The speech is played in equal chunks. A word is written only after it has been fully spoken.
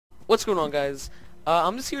What's going on, guys?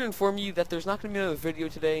 I'm just here to inform you that there's not going to be another video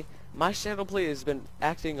today. My shadow play has been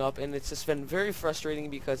acting up, and it's just been very frustrating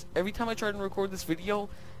because every time I try to record this video,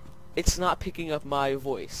 it's not picking up my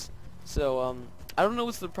voice. So, I don't know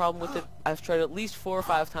what's the problem with it. I've tried at least 4 or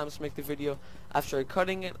 5 times to make the video. I've tried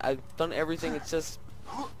cutting it. I've done everything. It's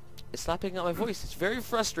not picking up my voice. It's very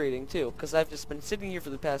frustrating, too, because I've just been sitting here for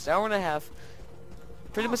the past hour and a half,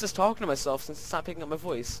 pretty much just talking to myself since it's not picking up my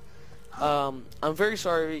voice. I'm very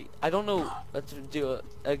sorry. I don't know what to do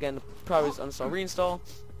again. Probably just uninstall, reinstall.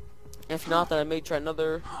 If not, then I may try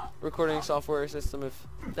another recording software system if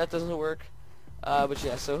that doesn't work. But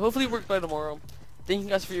yeah, so hopefully it works by tomorrow. Thank you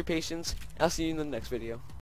guys for your patience. I'll see you in the next video.